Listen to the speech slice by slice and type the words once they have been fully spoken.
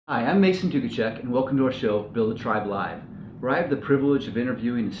Hi, I'm Mason Dugacek, and welcome to our show, Build a Tribe Live, where I have the privilege of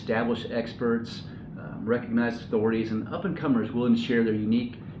interviewing established experts, recognized authorities, and up-and-comers willing to share their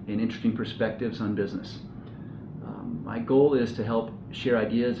unique and interesting perspectives on business. My goal is to help share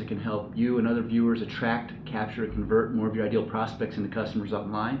ideas that can help you and other viewers attract, capture, and convert more of your ideal prospects into customers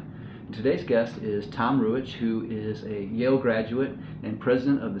online. And today's guest is Tom Ruwitch, who is a Yale graduate and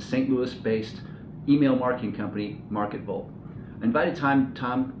president of the St. Louis-based email marketing company, MarketVolt. I invited Tom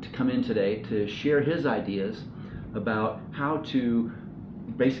to come in today to share his ideas about how to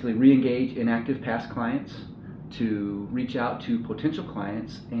basically re-engage inactive past clients, to reach out to potential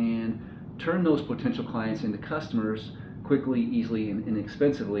clients, and turn those potential clients into customers quickly, easily, and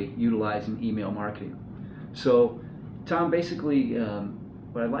inexpensively utilizing email marketing. So, Tom, basically,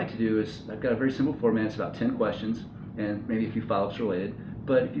 what I'd like to do is, I've got a very simple format. It's about 10 questions, and maybe a few follow-ups related.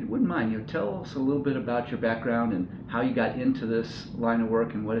 But if you wouldn't mind, tell us a little bit about your background and how you got into this line of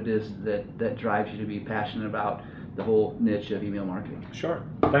work and what it is that drives you to be passionate about the whole niche of email marketing. Sure.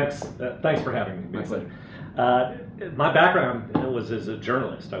 Thanks. Thanks for having me. My pleasure. My background was as a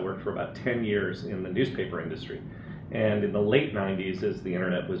journalist. I worked for about 10 years in the newspaper industry. And in the late 90s, as the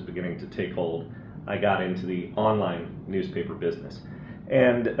internet was beginning to take hold, I got into the online newspaper business.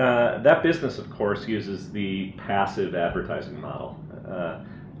 And that business, of course, uses the passive advertising model.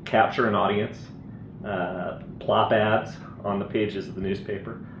 Capture an audience, plop ads on the pages of the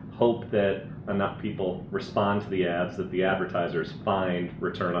newspaper, hope that enough people respond to the ads that the advertisers find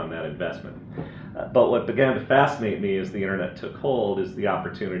return on that investment. But what began to fascinate me as the internet took hold is the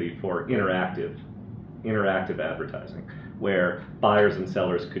opportunity for interactive advertising, where buyers and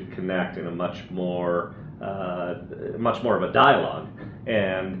sellers could connect in a much more of a dialogue,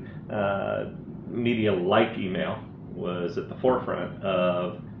 and media like email was at the forefront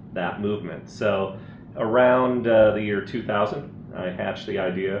of that movement. So around the year 2000, I hatched the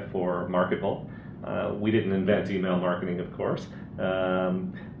idea for MarketVolt. We didn't invent email marketing, of course,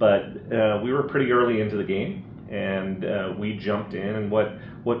 but we were pretty early into the game, and we jumped in. And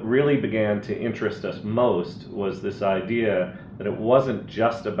what really began to interest us most was this idea that it wasn't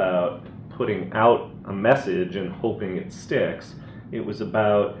just about putting out a message and hoping it sticks. It was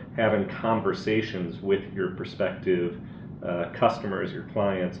about having conversations with your prospective customers, your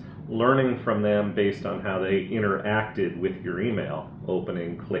clients, learning from them based on how they interacted with your email,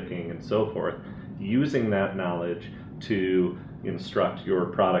 opening, clicking, and so forth, using that knowledge to instruct your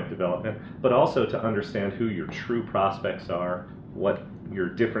product development, but also to understand who your true prospects are, what your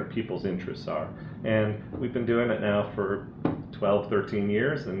different people's interests are. And we've been doing it now for 12, 13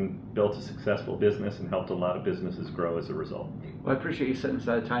 years and built a successful business and helped a lot of businesses grow as a result. Well, I appreciate you setting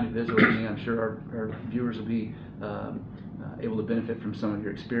aside time to visit with me. I'm sure our viewers will be able to benefit from some of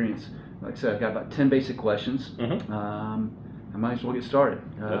your experience. Like I said, I've got about 10 basic questions. Mm-hmm. I might as well get started.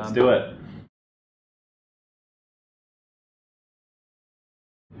 Let's do it.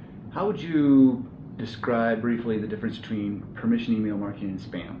 How would you describe briefly the difference between permission email marketing and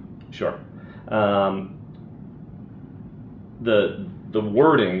spam? Sure. The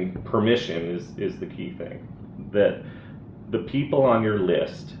wording permission is the key thing. That the people on your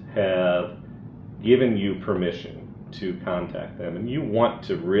list have given you permission to contact them, and you want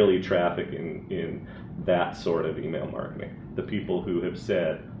to really traffic in that sort of email marketing. The people who have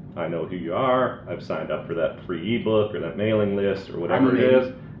said, I know who you are, I've signed up for that free ebook or that mailing list or whatever it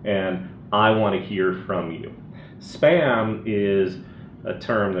is, and I want to hear from you. Spam is a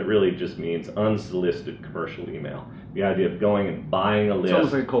term that really just means unsolicited commercial email. The idea of going and buying a list. It's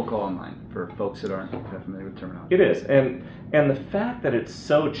almost like a cold call online for folks that aren't familiar with the terminology. It is, and the fact that it's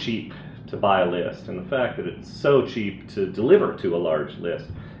so cheap to buy a list, and the fact that it's so cheap to deliver to a large list,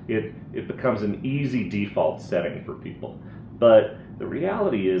 it becomes an easy default setting for people. But the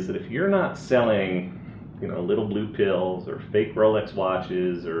reality is that if you're not selling, little blue pills or fake Rolex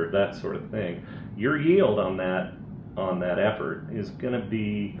watches or that sort of thing, your yield on that effort is going to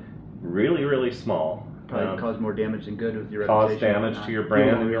be really, really small. Probably cause more damage than good with your reputation. Cause damage to your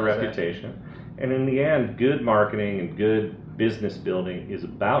brand and your reputation. And in the end, good marketing and good business building is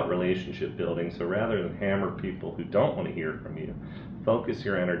about relationship building. So rather than hammer people who don't want to hear from you, focus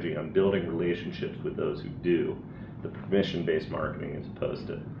your energy on building relationships with those who do. The permission-based marketing as opposed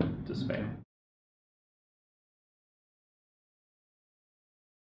to spam.